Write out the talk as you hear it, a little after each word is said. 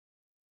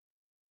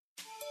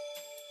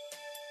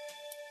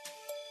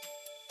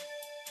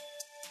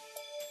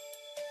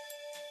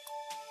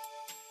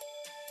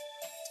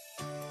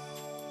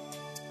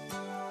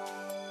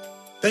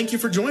Thank you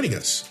for joining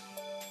us.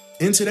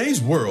 In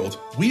today's world,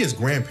 we as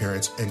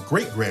grandparents and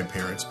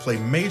great-grandparents play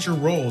major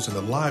roles in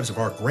the lives of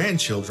our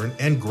grandchildren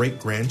and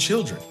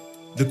great-grandchildren.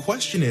 The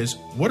question is,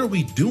 what are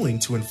we doing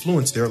to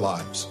influence their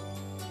lives?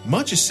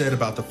 Much is said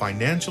about the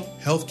financial,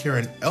 healthcare,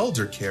 and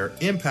elder care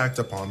impact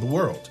upon the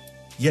world.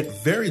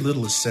 Yet very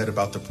little is said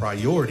about the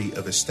priority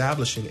of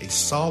establishing a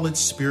solid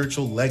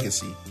spiritual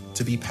legacy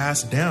to be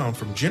passed down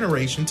from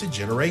generation to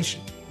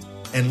generation,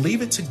 and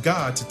leave it to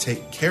God to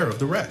take care of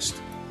the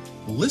rest.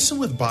 Listen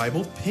with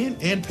Bible, pen,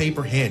 and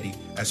paper handy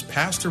as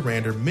Pastor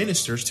Rander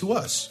ministers to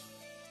us.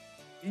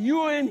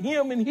 You're in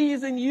him and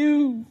he's in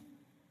you.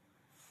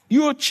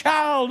 You're a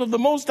child of the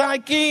Most High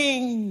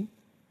King.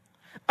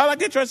 I like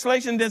the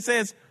translation that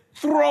says,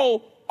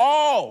 throw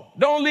all.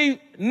 Don't leave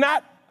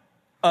not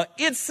a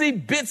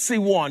itsy bitsy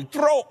one.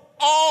 Throw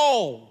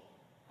all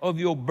of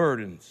your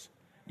burdens,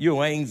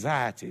 your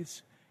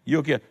anxieties,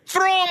 your care.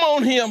 Throw them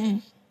on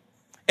him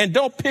and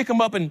don't pick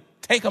them up and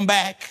take them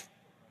back.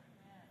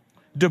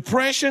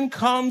 Depression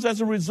comes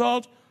as a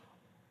result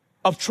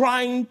of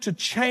trying to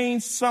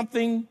change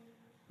something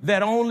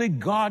that only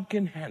God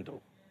can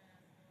handle.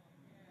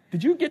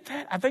 Did you get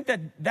that? I think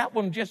that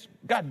one just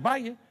got by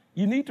you.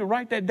 You need to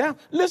write that down.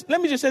 Listen,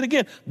 let me just say it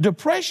again.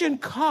 Depression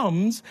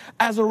comes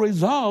as a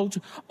result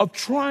of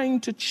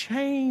trying to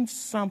change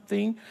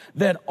something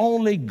that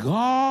only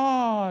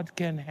God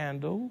can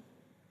handle.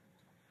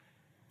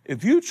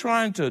 If you're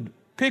trying to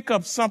pick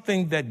up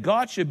something that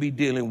God should be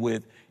dealing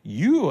with,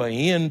 you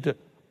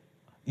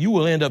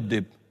will end up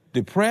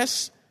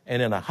depressed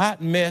and in a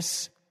hot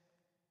mess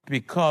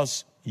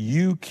because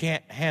you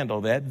can't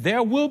handle that.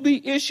 There will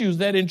be issues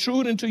that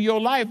intrude into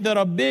your life that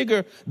are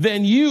bigger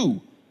than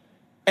you.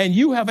 And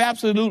you have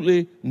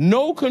absolutely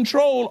no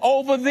control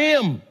over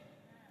them,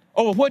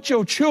 over what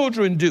your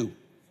children do,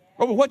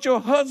 over what your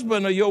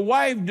husband or your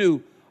wife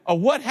do, or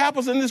what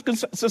happens in this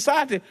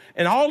society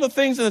and all the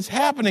things that's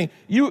happening.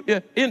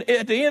 At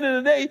the end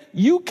of the day,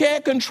 you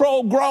can't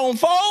control grown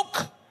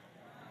folk.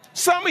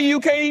 Some of you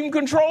can't even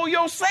control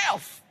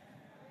yourself.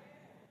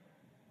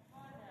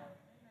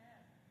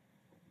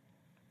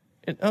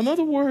 In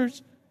other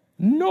words,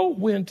 know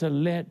when to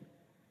let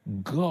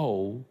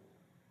go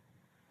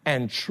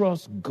and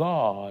trust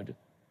God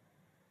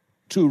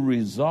to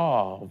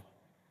resolve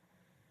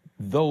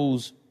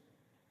those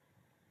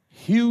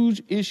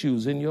huge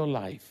issues in your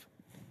life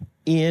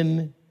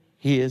in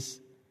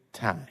his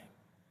time.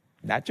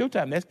 Not your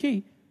time, that's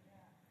key.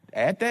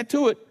 Add that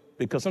to it,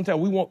 because sometimes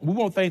we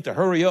want things to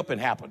hurry up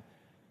and happen.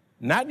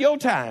 Not your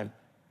time,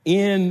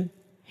 in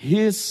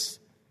his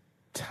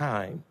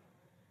time.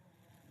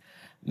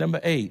 Number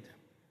 8,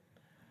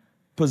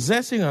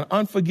 possessing an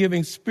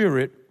unforgiving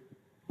spirit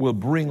will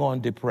bring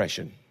on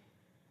depression.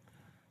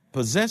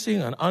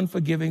 Possessing an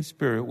unforgiving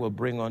spirit will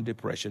bring on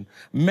depression.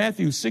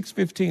 Matthew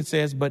 6:15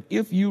 says, but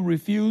if you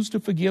refuse to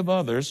forgive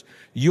others,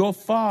 your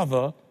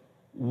Father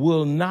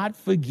will not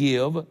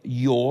forgive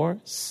your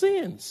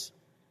sins.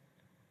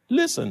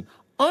 Listen,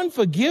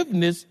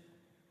 unforgiveness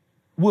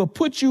will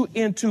put you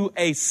into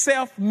a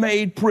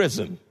self-made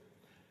prison.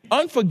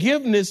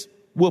 Unforgiveness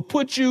will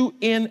put you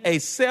in a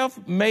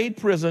self-made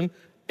prison,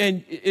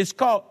 and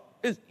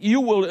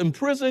you will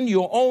imprison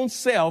your own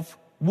self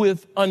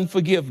with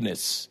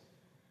unforgiveness.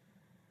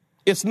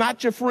 It's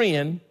not your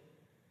friend,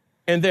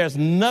 and there's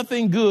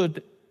nothing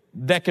good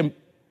that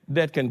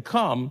can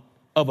come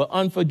of an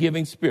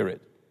unforgiving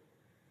spirit.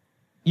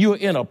 You're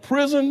in a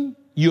prison,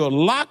 you're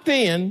locked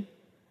in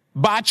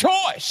by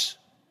choice.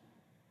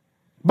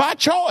 By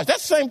choice.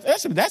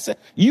 That's it.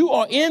 You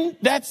are in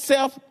that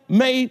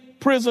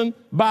self-made prison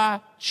by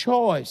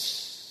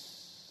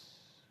choice.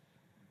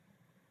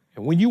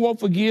 And when you won't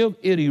forgive,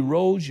 it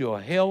erodes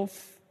your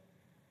health,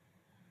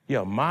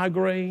 your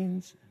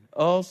migraines,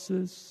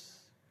 ulcers,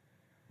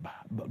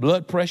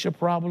 blood pressure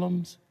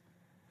problems,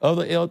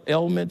 other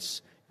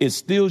ailments. It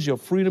steals your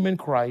freedom in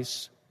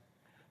Christ.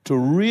 To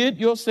rid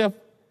yourself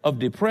of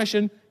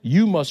depression,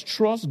 you must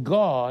trust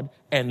God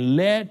and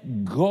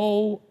let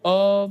go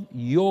of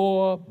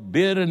your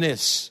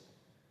bitterness.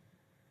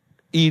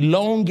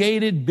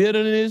 Elongated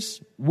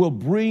bitterness will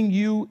bring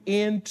you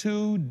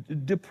into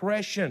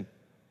depression.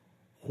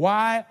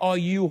 Why are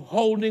you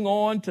holding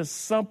on to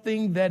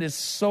something that is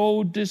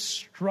so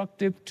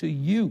destructive to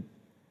you?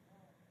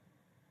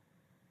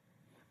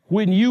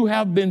 When you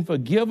have been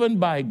forgiven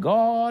by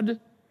God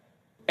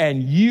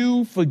and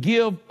you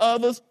forgive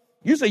others,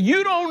 you say,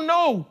 you don't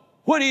know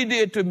what he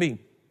did to me.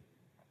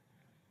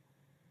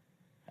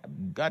 I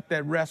got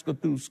that rascal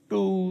through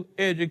school,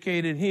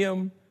 educated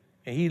him,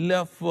 and he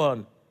left for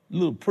a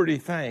little pretty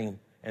thing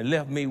and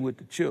left me with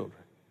the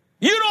children.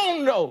 You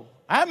don't know.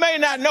 I may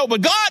not know,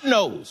 but God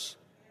knows.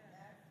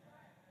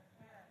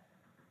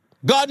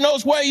 God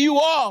knows where you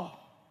are.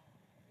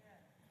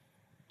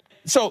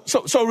 So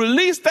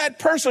release that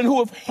person who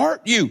have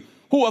hurt you,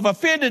 who have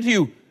offended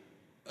you.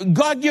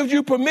 God gives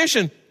you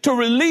permission to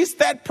release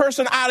that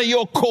person out of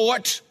your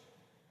court.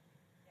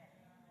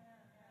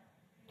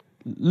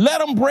 Let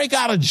them break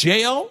out of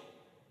jail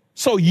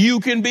so you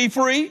can be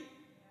free.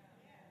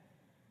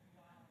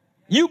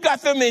 You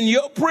got them in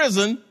your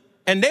prison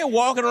and they're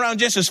walking around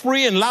just as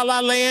free in La La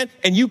Land,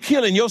 and you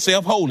killing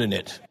yourself holding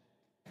it.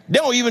 They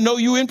don't even know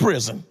you in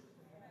prison.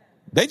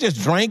 They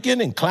just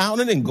drinking and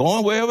clowning and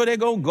going wherever they're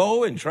going to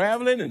go and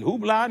traveling and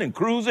hoopla and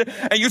cruising.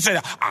 And you say,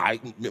 that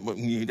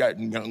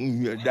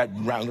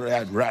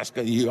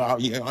rascal, it's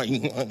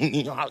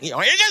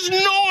just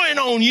gnawing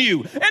on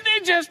you. And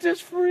they're just as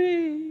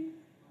free.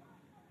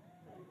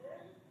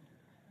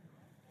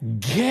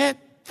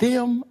 Get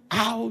them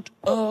out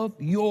of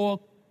your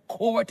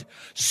court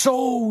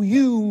so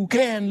you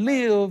can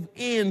live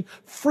in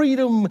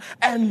freedom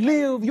and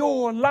live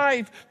your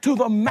life to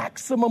the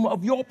maximum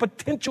of your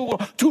potential,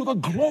 to the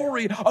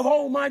glory of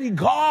Almighty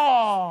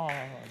God.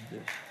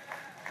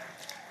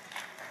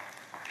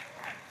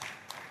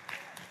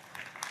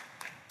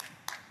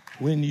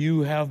 When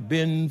you have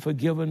been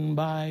forgiven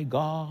by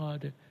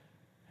God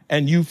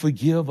and you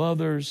forgive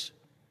others,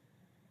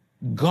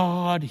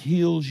 God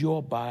heals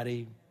your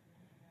body.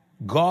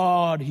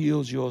 God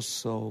heals your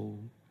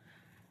soul.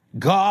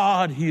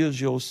 God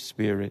heals your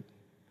spirit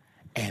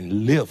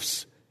and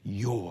lifts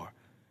your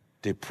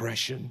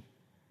depression.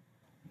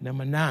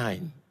 Number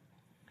 9,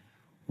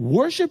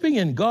 worshiping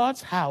in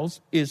God's house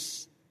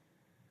is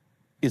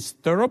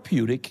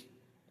therapeutic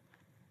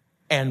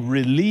and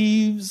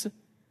relieves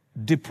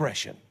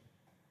depression.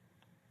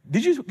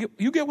 Did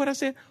you get what I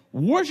said?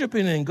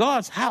 Worshiping in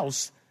God's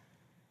house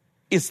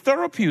is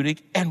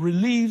therapeutic and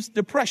relieves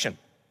depression.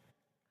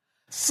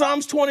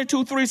 Psalms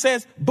 22:3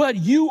 says, "But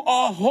you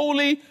are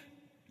holy,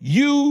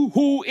 you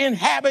who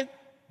inhabit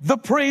the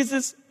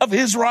praises of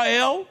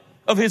Israel,"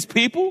 of his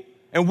people.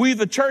 And we,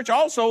 the church,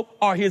 also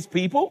are his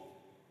people.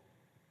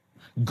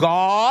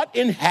 God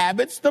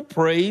inhabits the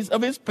praise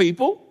of his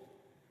people.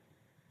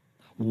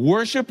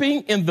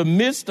 Worshiping in the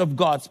midst of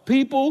God's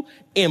people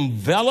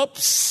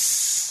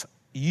envelops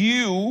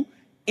you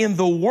in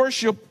the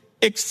worship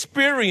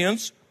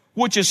experience,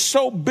 which is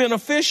so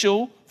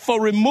beneficial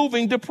for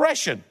removing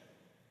depression.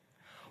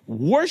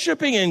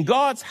 Worshiping in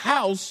God's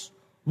house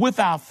with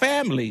our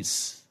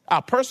families,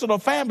 our personal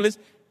families,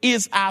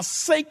 is our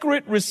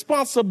sacred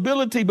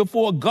responsibility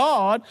before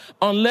God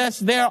unless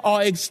there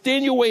are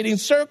extenuating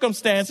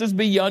circumstances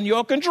beyond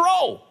your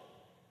control.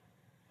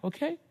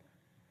 Okay?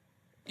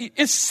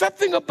 It's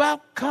something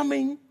about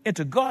coming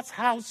into God's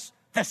house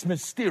that's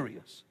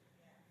mysterious.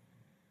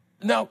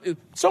 Now,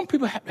 some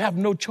people have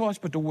no choice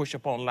but to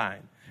worship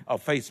online or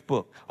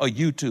Facebook or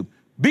YouTube.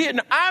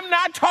 I'm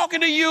not talking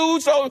to you,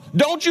 so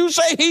don't you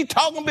say he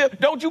talking to me.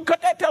 Don't you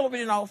cut that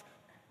television off.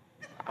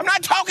 I'm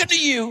not talking to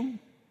you.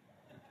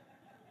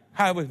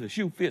 However, the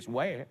shoe fits,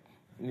 wear it,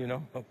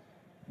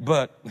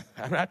 But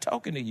I'm not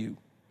talking to you.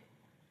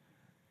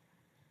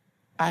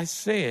 I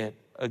said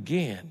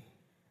again,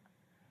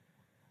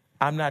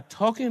 I'm not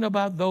talking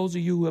about those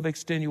of you who have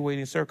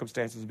extenuating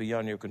circumstances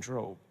beyond your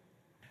control.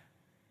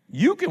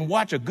 You can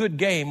watch a good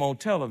game on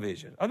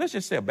television, or let's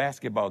just say a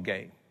basketball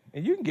game,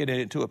 and you can get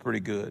into it pretty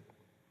good.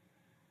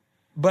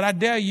 But I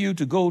dare you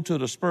to go to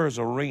the Spurs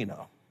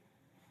arena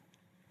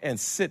and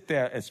sit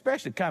there,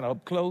 especially kind of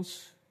up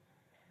close,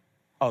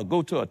 or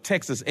go to a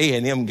Texas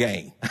A&M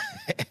game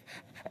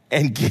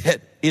and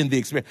get in the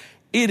experience.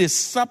 It is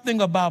something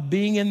about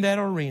being in that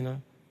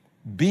arena,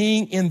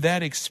 being in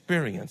that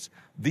experience,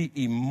 the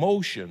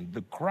emotion,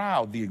 the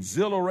crowd, the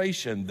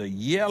exhilaration, the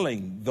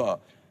yelling,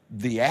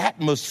 the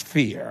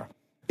atmosphere.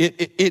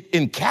 It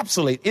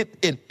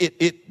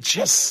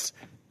encapsulates,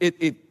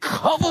 it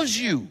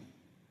covers you.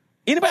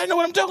 Anybody know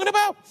what I'm talking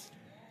about?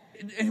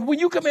 When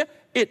you come in,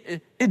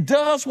 it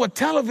does what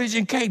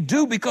television can't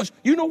do, because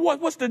you know what?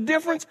 What's the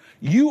difference?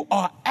 You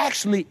are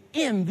actually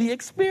in the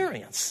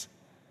experience.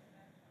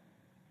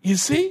 You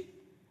see?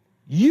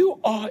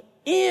 You are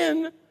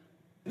in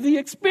the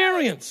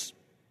experience.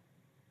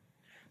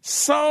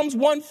 Psalms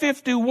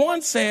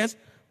 151 says,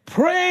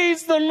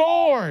 praise the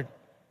Lord.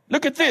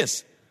 Look at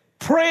this.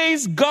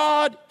 Praise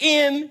God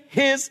in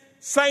his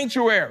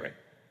sanctuary.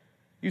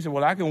 You say,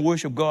 well, I can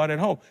worship God at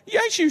home.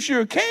 Yes, you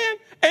sure can,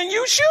 and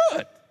you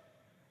should.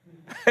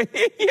 Yeah,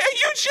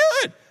 you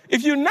should.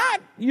 If you're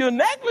not, you're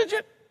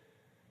negligent.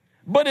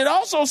 But it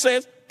also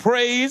says,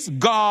 praise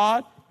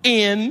God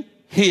in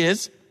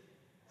his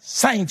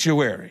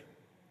sanctuary.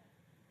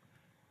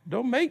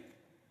 Don't let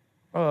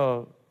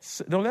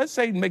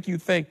Satan make you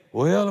think,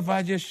 well, if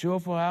I just show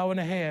up for an hour and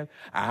a half,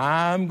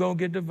 I'm going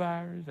to get the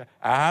virus.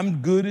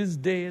 I'm good as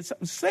dead.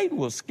 Satan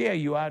will scare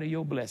you out of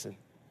your blessing.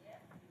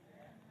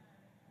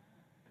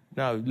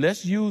 Now,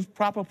 let's use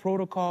proper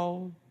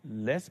protocol.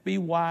 Let's be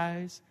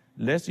wise.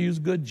 Let's use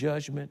good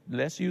judgment.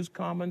 Let's use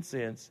common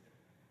sense.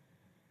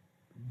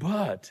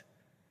 But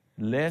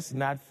let's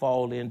not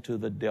fall into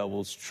the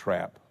devil's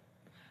trap.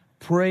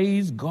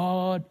 Praise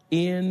God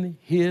in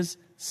his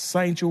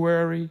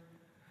sanctuary.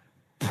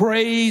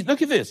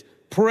 Look at this.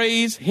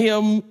 Praise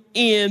him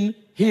in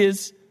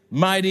his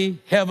mighty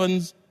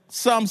heavens.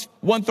 Psalms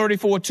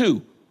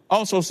 134:2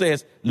 also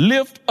says,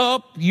 lift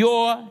up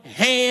your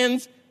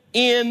hands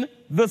in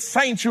the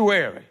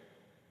sanctuary.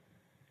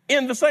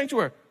 In the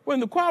sanctuary. When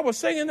the choir was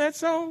singing that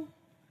song,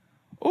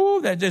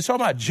 Oh, that just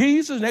talking about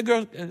Jesus. That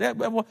girl,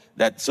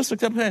 that sister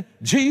kept saying,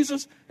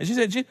 Jesus. And she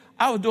said,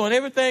 I was doing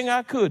everything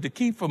I could to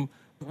keep from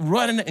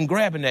running and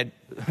grabbing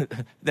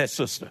that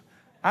sister.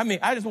 I mean,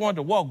 I just wanted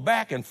to walk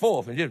back and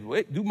forth and just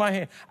do my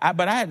hand.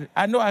 But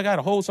I know I got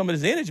to hold some of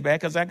this energy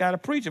back because I got to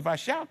preach. If I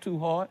shout too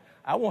hard,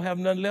 I won't have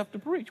nothing left to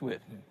preach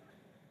with.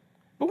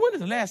 But when is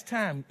the last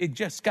time it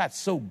just got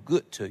so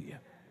good to you?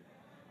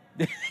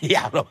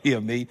 Y'all don't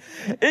hear me.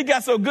 It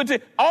got so good to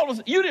you.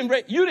 You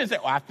didn't say,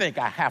 I think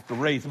I have to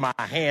raise my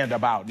hand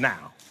about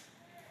now.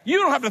 You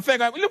don't have to think.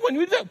 Look,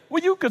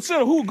 when you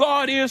consider who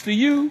God is to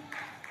you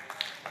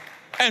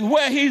and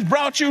where he's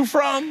brought you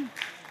from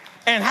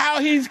and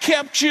how he's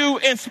kept you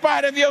in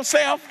spite of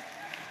yourself,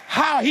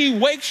 how he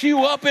wakes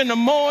you up in the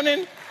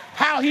morning,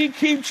 how he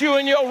keeps you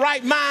in your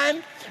right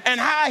mind, and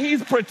how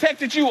he's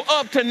protected you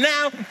up to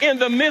now in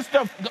the midst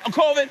of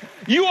COVID,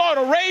 you ought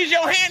to raise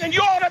your hand and you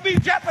ought to be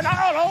jumping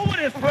all over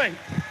this place.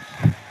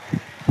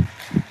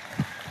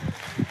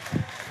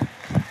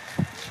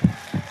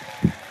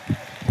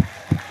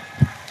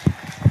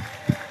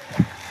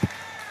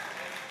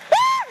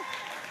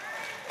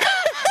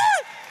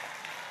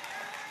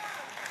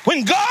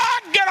 When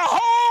God get a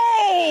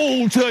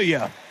hold to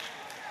you,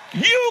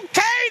 you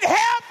can't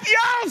help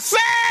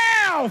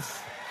yourself.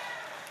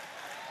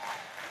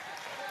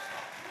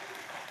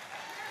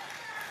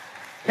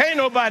 Can't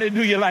nobody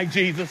do you like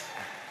Jesus.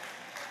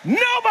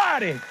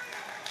 Nobody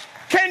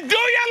can do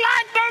you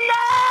like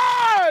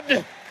the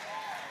Lord.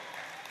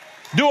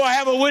 Do I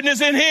have a witness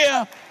in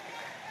here?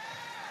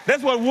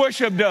 That's what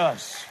worship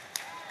does.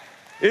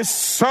 It's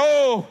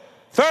so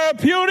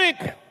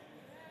therapeutic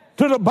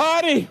to the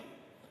body,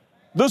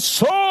 the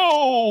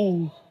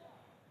soul,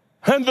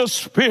 and the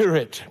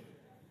spirit.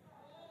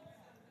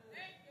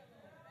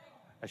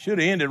 I should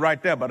have ended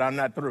right there, but I'm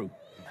not through.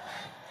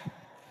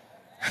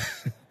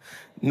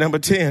 Number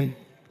 10,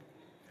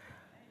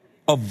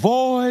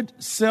 avoid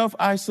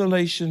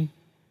self-isolation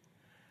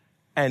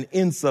and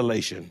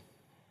insulation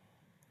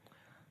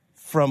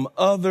from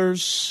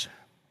others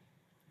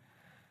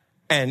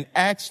and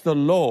ask the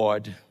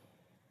Lord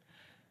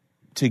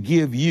to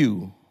give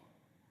you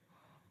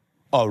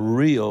a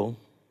real,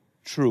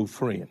 true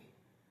friend.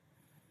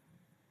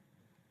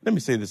 Let me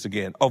say this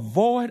again.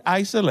 Avoid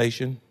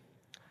isolation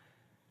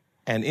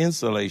and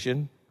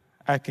insulation.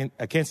 I can't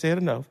say it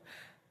enough.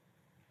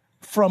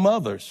 From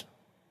others,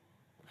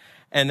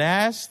 and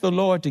ask the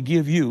Lord to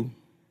give you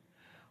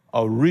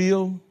a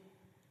real,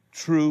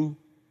 true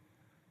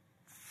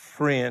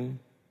friend,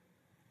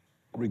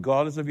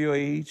 regardless of your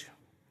age,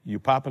 your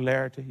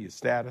popularity, your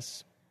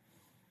status.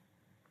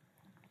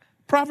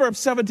 Proverbs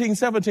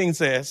 17:17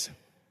 says,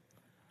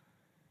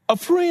 a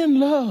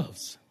friend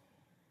loves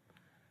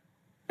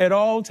at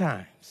all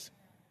times.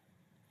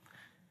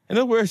 In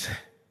other words,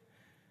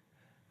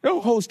 they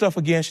don't hold stuff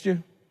against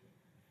you.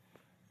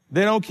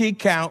 They don't keep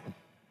count,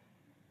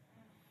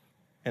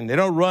 and they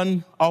don't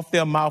run off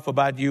their mouth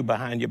about you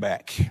behind your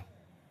back.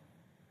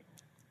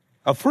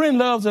 A friend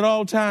loves at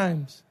all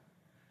times,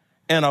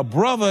 and a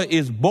brother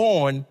is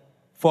born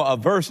for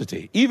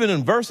adversity. Even in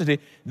adversity,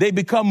 they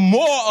become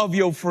more of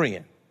your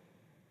friend.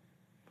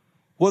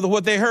 Whether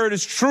what they heard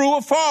is true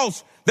or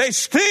false, they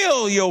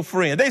still your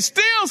friend. They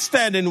still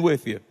standing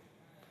with you.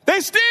 They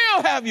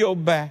still have your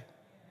back.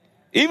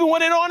 Even when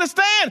they don't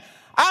understand,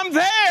 I'm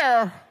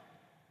there.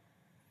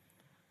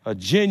 A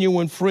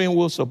genuine friend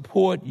will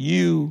support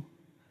you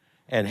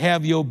and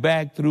have your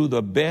back through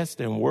the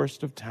best and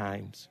worst of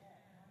times.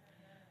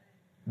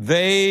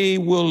 They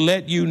will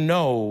let you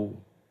know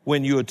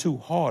when you're too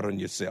hard on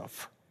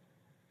yourself.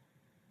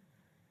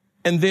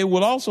 And they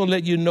will also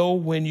let you know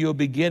when you're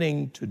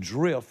beginning to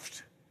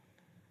drift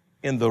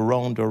in the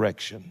wrong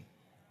direction.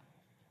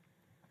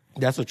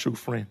 That's a true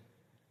friend.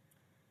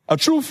 A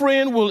true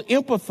friend will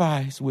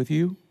empathize with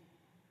you.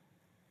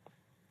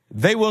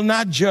 They will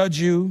not judge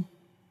you.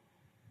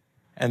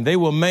 And they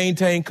will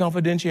maintain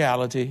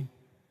confidentiality,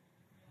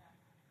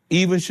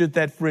 even should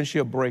that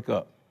friendship break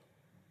up.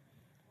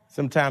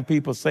 Sometimes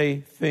people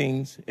say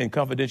things in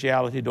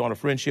confidentiality during a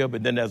friendship,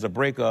 and then there's a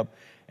breakup.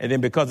 And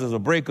then because there's a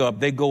breakup,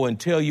 they go and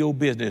tell your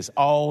business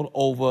all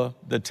over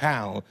the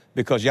town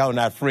because y'all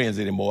not friends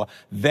anymore.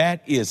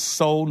 That is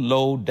so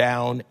low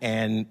down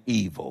and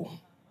evil.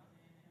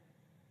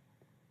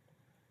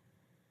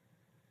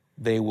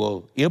 They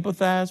will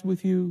empathize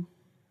with you,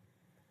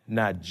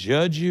 not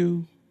judge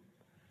you,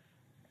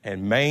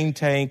 and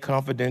maintain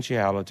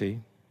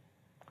confidentiality.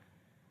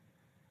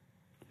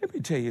 Let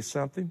me tell you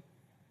something.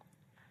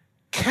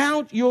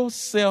 Count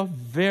yourself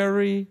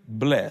very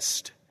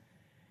blessed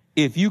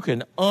if you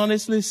can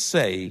honestly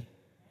say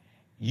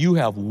you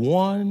have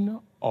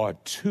one or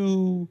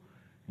two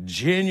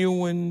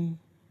genuine,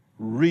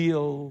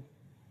 real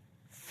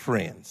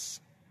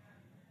friends.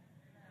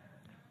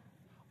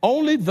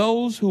 Only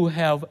those who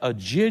have a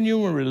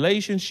genuine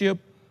relationship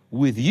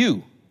with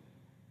you,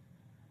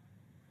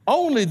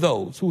 only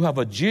those who have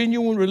a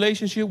genuine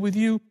relationship with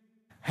you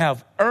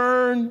have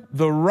earned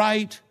the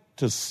right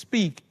to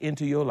speak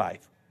into your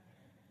life.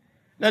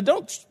 Now,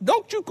 don't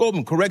you go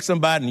and correct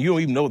somebody and you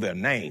don't even know their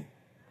name.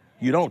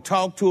 You don't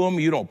talk to them.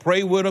 You don't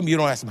pray with them. You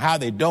don't ask them how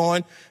they're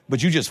doing,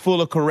 but you're just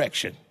full of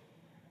correction.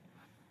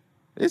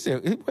 They say,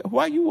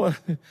 why you want?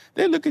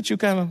 They look at you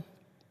kind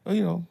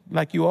of,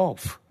 like you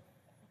off.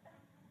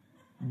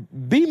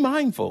 Be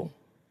mindful.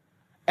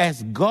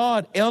 As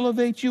God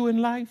elevates you in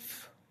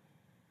life,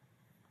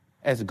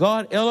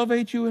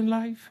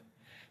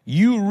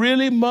 you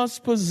really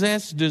must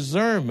possess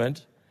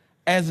discernment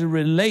as it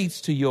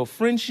relates to your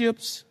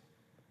friendships,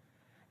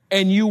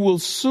 and you will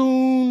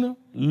soon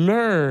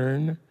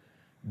learn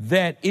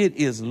that it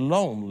is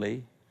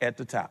lonely at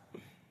the top.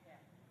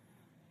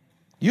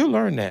 You'll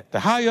learn that. The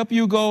higher up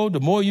you go, the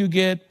more you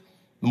get,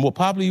 the more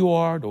popular you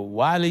are, the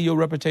wider your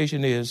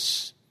reputation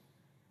is.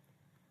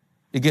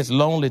 It gets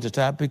lonely at the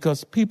top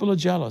because people are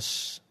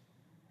jealous.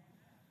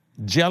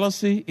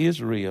 Jealousy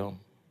is real.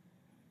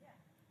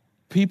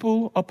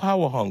 People are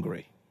power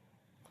hungry.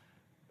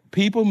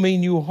 People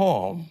mean you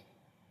harm.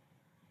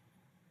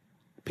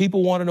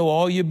 People want to know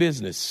all your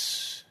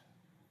business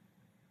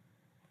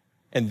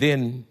and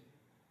then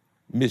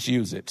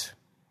misuse it.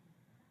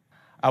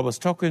 I was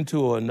talking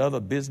to another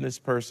business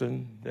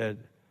person that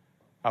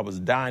I was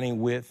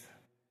dining with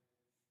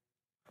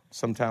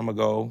some time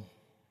ago.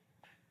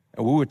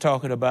 And he was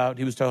talking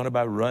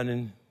about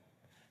running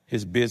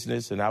his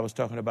business, and I was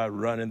talking about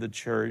running the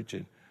church.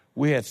 And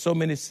we had so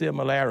many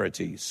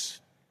similarities,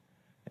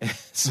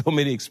 so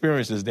many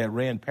experiences that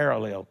ran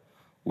parallel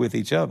with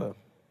each other.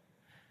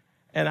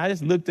 And I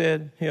just looked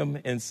at him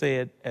and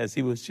said, as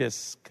he was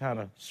just kind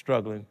of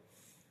struggling,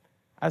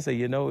 I said,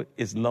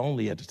 it's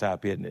lonely at the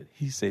top, isn't it?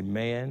 He said,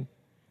 man,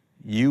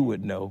 you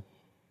would know.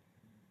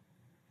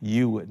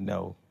 You would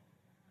know.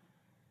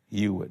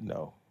 You would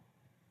know.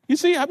 You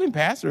see, I've been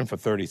pastoring for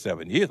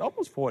 37 years,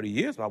 almost 40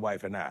 years, my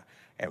wife and I.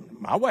 And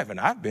my wife and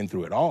I have been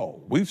through it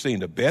all. We've seen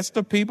the best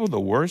of people, the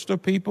worst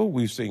of people.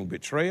 We've seen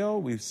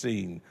betrayal. We've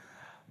seen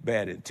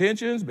bad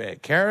intentions,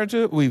 bad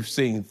character. We've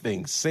seen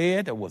things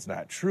said that was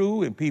not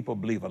true, and people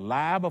believe a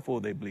lie before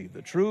they believe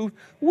the truth.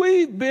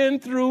 We've been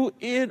through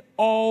it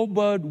all,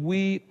 but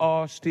we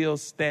are still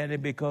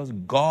standing because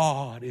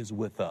God is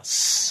with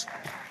us.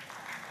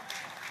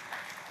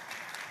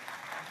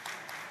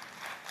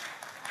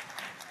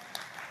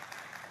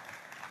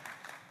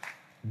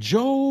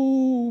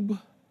 Job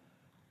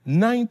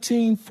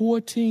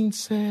 19:14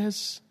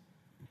 says,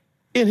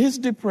 in his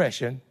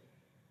depression,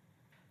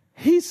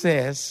 he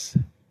says,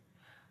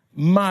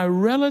 my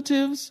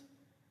relatives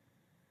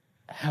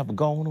have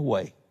gone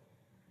away.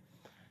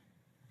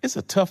 It's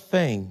a tough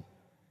thing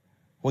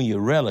when your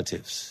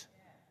relatives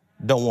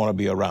don't want to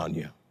be around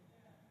you.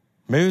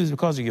 Maybe it's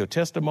because of your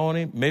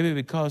testimony. Maybe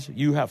because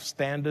you have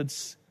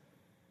standards.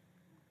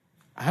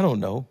 I don't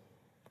know.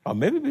 Or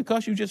maybe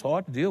because you're just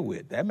hard to deal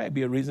with. That might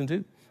be a reason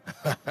too.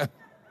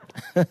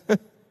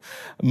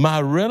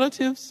 My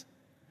relatives,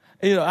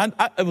 it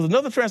was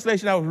another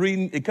translation I was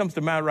reading. It comes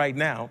to mind right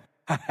now.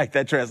 I like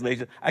that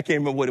translation. I can't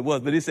remember what it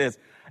was, but it says,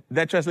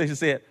 that translation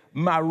said,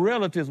 my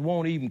relatives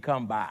won't even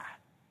come by.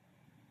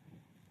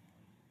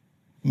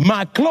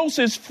 My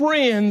closest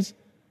friends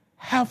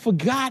have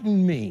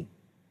forgotten me.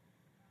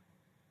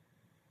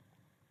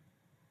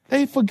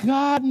 They've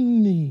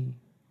forgotten me.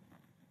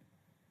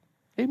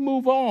 They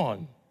move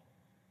on.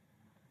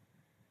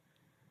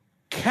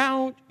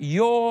 Count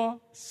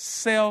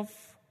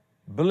yourself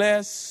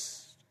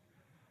blessed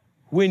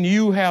when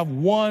you have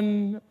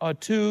one or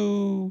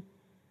two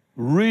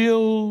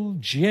real,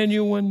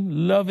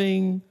 genuine,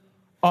 loving,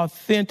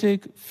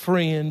 authentic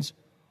friends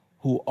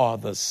who are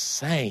the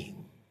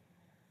same.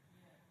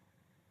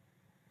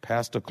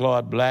 Pastor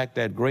Claude Black,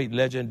 that great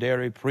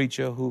legendary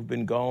preacher who's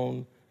been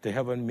gone to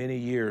heaven many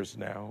years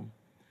now,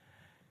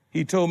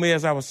 he told me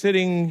as I was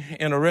sitting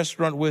in a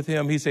restaurant with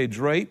him, he said,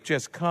 Drape,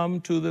 just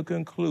come to the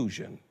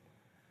conclusion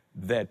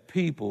that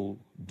people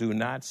do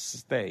not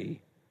stay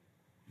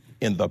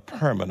in the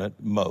permanent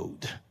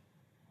mode.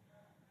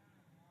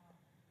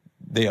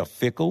 They are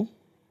fickle.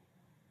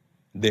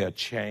 They are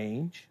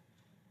changed.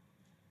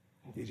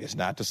 They're just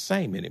not the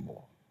same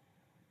anymore.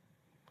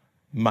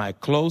 My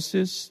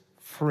closest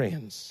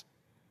friends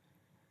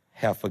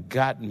have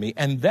forgotten me,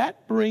 and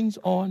that brings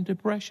on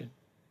depression.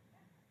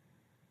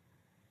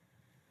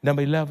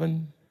 Number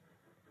 11,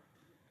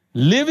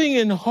 living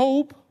in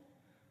hope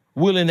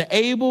will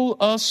enable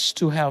us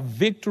to have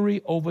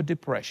victory over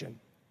depression.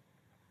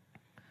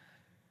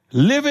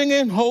 Living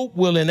in hope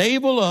will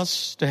enable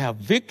us to have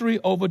victory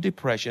over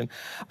depression.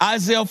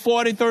 Isaiah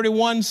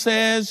 40:31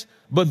 says,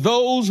 but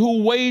those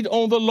who wait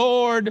on the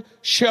Lord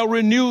shall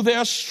renew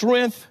their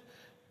strength.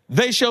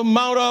 They shall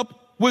mount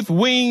up with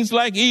wings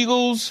like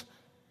eagles.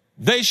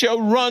 They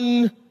shall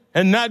run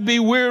and not be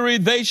weary.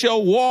 They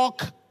shall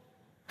walk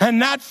and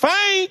not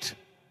faint.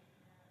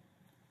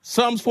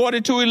 Psalms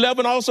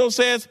 42:11 also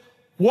says,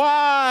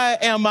 why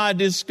am I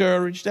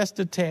discouraged? That's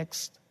the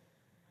text.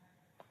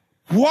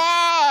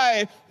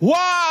 Why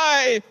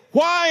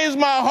is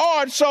my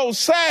heart so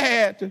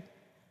sad?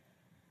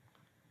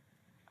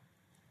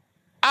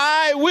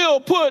 I will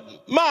put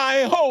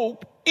my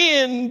hope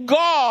in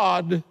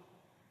God.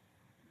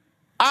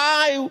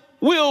 I I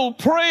will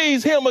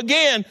praise him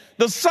again.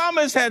 The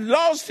psalmist had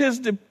lost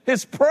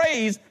his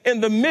praise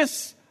in the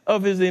midst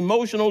of his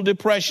emotional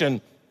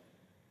depression.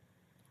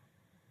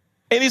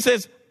 And he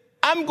says,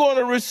 I'm going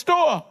to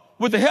restore,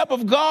 with the help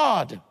of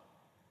God,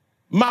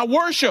 my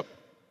worship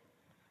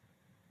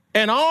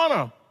and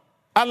honor.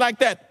 I like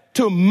that.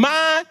 To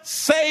my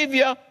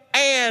Savior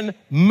and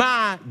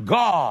my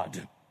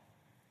God.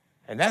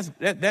 And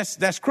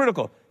that's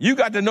critical. You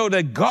got to know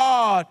that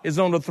God is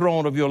on the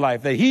throne of your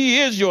life, that he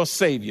is your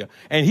Savior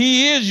and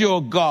he is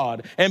your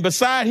God. And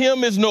beside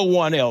him is no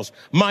one else.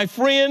 My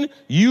friend,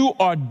 you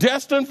are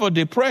destined for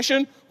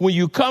depression when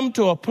you come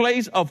to a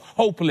place of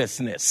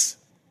hopelessness.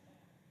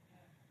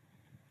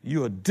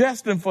 You are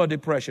destined for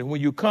depression when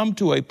you come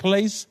to a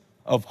place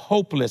of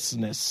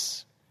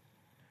hopelessness.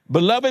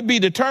 Beloved, be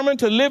determined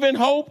to live in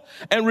hope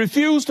and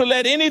refuse to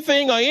let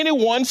anything or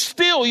anyone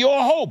steal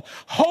your hope.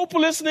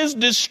 Hopelessness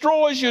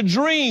destroys your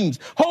dreams.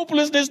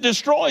 Hopelessness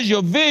destroys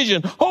your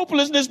vision.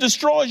 Hopelessness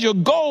destroys your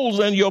goals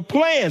and your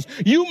plans.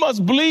 You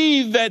must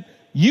believe that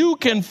you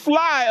can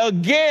fly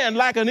again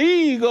like an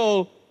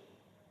eagle.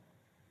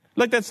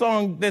 Like that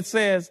song that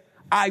says,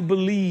 I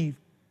believe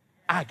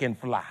I can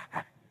fly.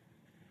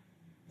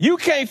 You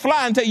can't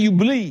fly until you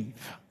believe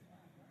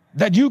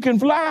that you can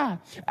fly.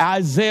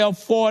 Isaiah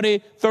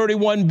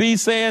 40:31b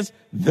says,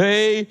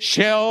 they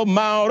shall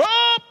mount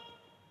up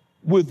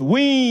with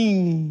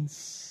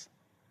wings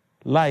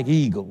like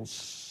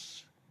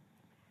eagles.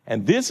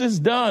 And this is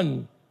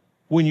done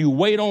when you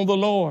wait on the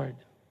Lord.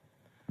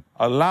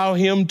 Allow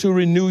him to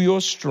renew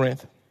your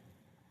strength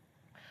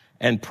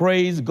and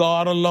praise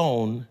God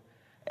alone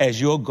as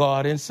your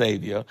God and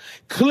Savior.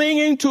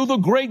 Clinging to the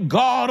great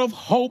God of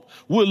hope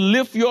will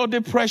lift your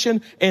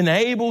depression,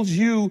 enables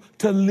you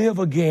to live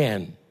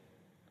again.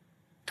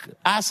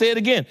 I say it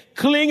again.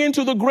 Clinging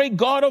to the great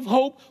God of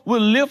hope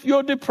will lift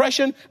your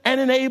depression and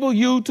enable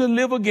you to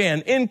live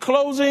again. In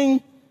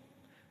closing,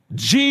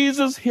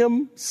 Jesus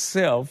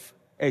himself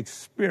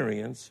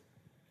experienced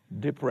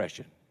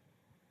depression.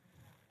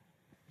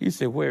 You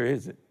say, where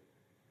is it?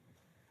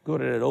 Go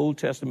to that Old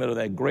Testament of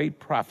that great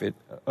prophet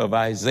of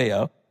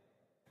Isaiah,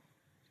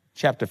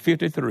 chapter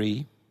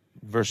 53,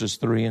 verses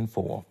 3 and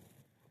 4.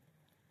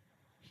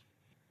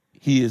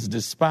 He is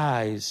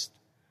despised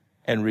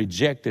and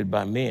rejected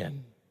by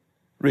men.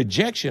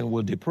 Rejection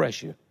will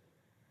depress you.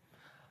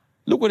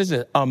 Look what it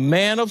says. A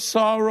man of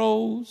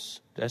sorrows,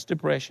 that's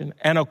depression,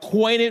 and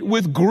acquainted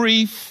with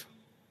grief.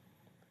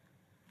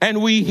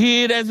 And we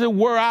hid, as it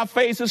were, our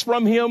faces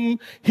from him.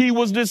 He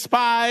was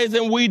despised,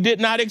 and we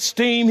did not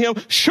esteem him.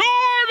 Surely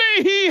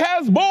he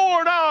has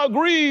borne our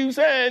griefs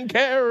and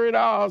carried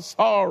our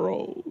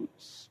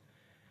sorrows.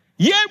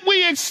 Yet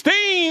we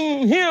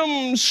esteem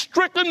him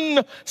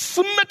stricken,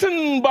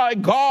 smitten by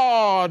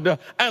God,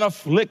 and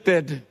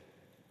afflicted.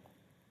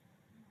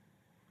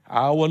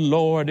 Our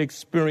Lord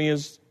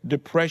experienced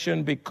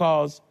depression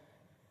because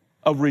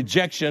of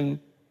rejection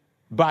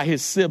by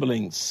his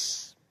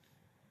siblings,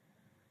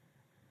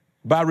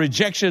 by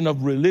rejection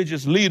of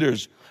religious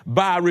leaders,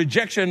 by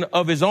rejection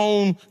of his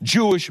own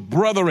Jewish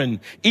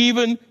brethren,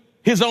 even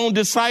his own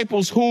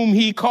disciples whom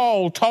he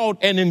called, taught,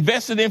 and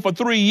invested in for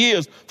 3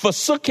 years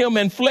forsook him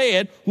and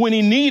fled when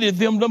he needed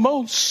them the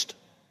most.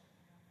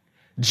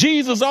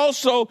 Jesus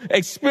also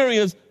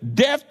experienced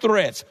death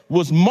threats,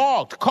 was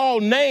mocked,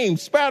 called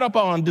names, spat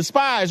upon,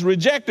 despised,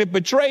 rejected,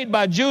 betrayed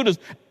by Judas,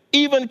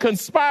 even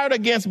conspired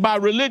against by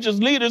religious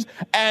leaders,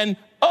 and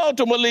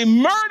ultimately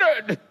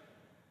murdered.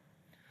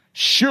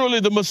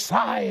 Surely the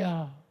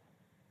Messiah,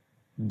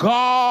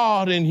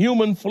 God in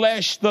human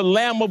flesh, the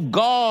Lamb of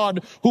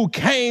God who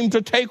came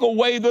to take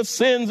away the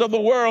sins of the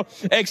world,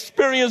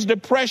 experienced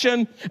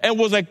depression and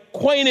was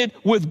acquainted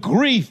with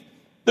grief.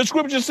 The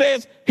scripture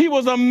says he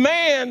was a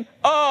man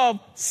of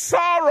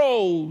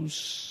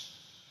sorrows.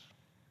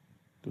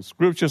 The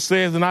scripture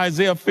says in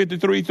Isaiah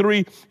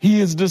 53:3, he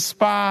is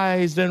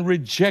despised and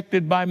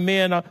rejected by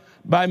men,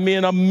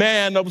 a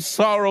man of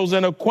sorrows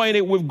and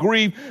acquainted with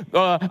grief.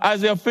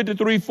 Isaiah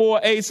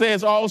 53:4a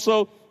says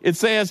also, it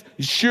says,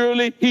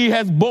 surely he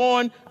has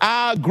borne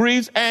our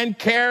griefs and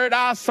carried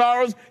our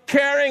sorrows.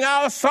 Carrying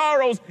our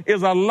sorrows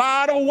is a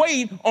lot of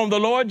weight on the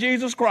Lord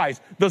Jesus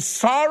Christ. The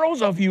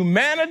sorrows of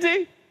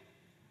humanity.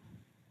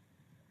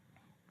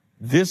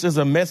 This is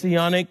a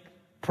messianic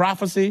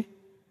prophecy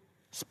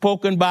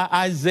spoken by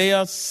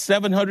Isaiah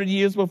 700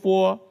 years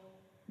before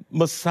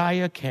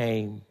Messiah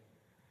came,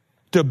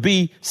 to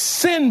be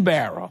sin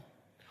bearer,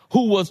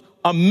 who was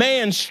a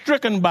man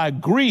stricken by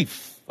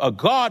grief. A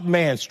God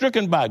man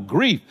stricken by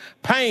grief,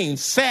 pain,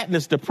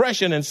 sadness,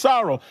 depression, and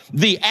sorrow,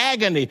 the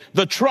agony,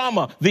 the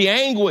trauma, the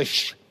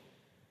anguish,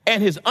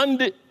 and his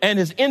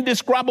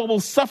indescribable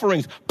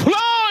sufferings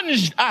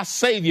plunged our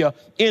Savior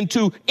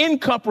into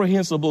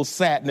incomprehensible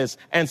sadness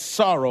and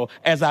sorrow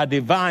as our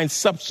divine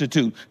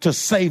substitute to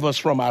save us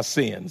from our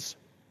sins.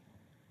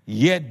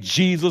 Yet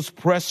Jesus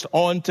pressed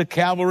on to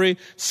Calvary,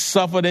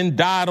 suffered and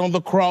died on the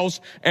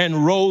cross,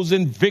 and rose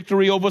in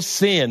victory over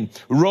sin,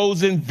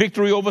 rose in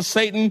victory over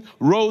Satan,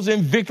 rose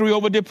in victory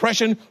over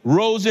depression,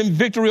 rose in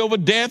victory over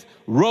death,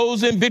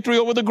 rose in victory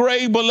over the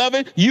grave.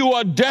 Beloved, you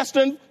are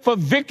destined for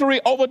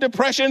victory over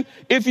depression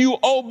if you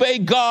obey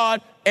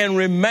God and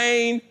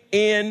remain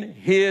in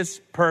his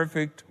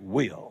perfect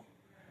will.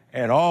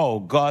 And all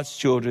God's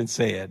children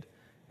said,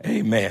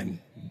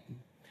 amen.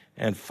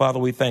 And Father,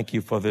 we thank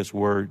you for this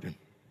word.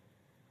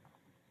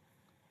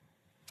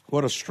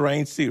 What a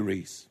strange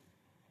series.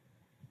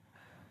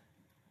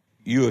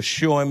 You are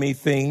showing me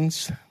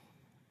things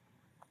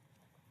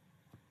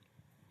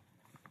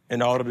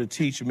in order to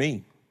teach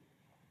me.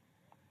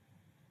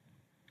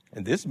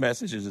 And this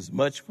message is as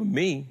much for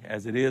me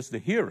as it is the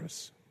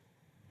hearers.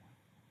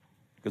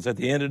 Because at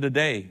the end of the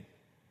day,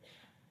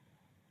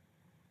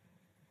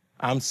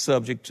 I'm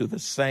subject to the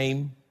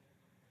same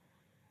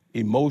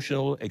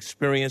emotional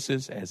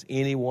experiences as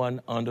anyone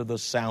under the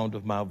sound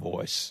of my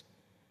voice.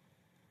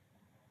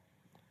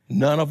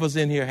 None of us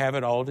in here have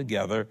it all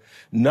together.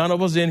 None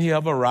of us in here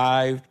have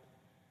arrived.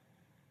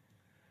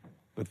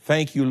 But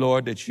thank you,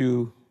 Lord, that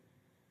you're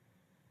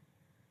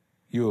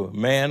a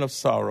man of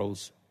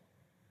sorrows.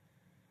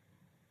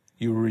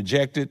 You were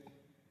rejected,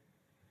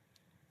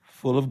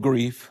 full of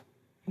grief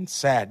and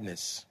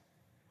sadness.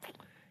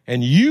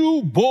 And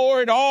you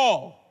bore it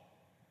all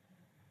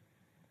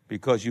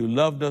because you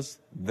loved us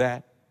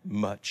that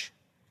much.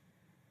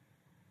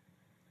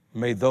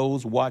 May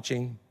those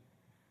watching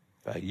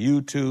by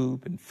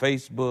YouTube and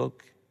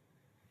Facebook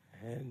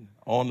and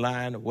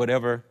online or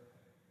whatever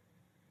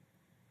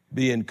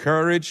be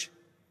encouraged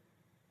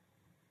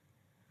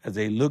as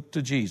they look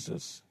to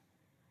Jesus,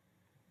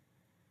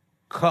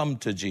 come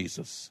to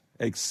Jesus,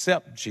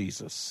 accept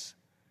Jesus,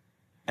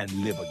 and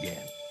live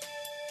again.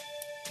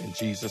 In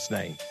Jesus'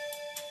 name.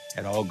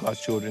 And all God's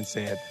children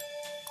said,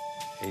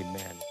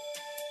 amen.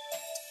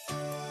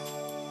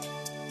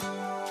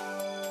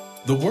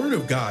 The Word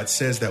of God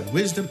says that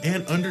wisdom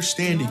and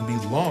understanding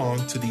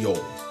belong to the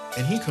old,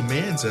 and He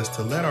commands us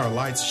to let our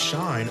lights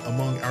shine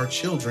among our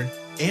children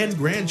and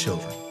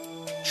grandchildren.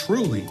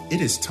 Truly, it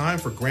is time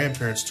for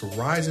grandparents to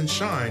rise and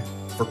shine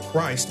for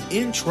Christ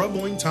in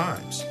troubling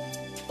times.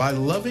 By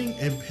loving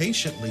and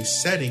patiently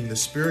setting the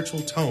spiritual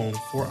tone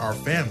for our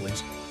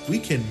families, we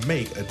can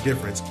make a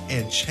difference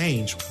and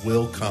change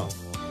will come.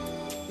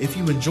 If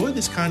you enjoy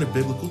this kind of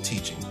biblical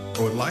teaching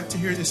or would like to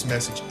hear this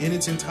message in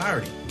its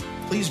entirety,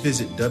 please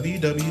visit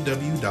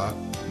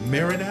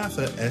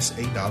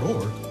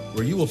www.maranathasa.org,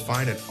 where you will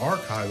find an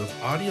archive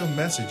of audio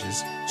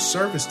messages,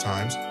 service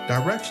times,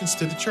 directions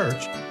to the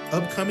church,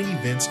 upcoming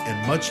events,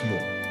 and much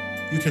more.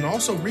 You can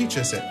also reach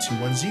us at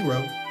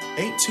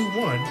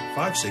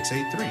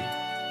 210-821-5683.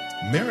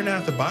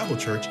 Maranatha Bible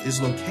Church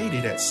is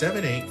located at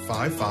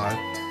 7855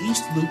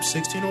 East Loop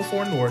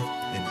 1604 North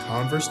in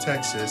Converse,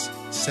 Texas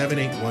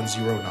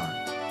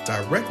 78109,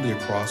 directly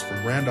across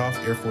from Randolph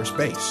Air Force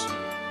Base.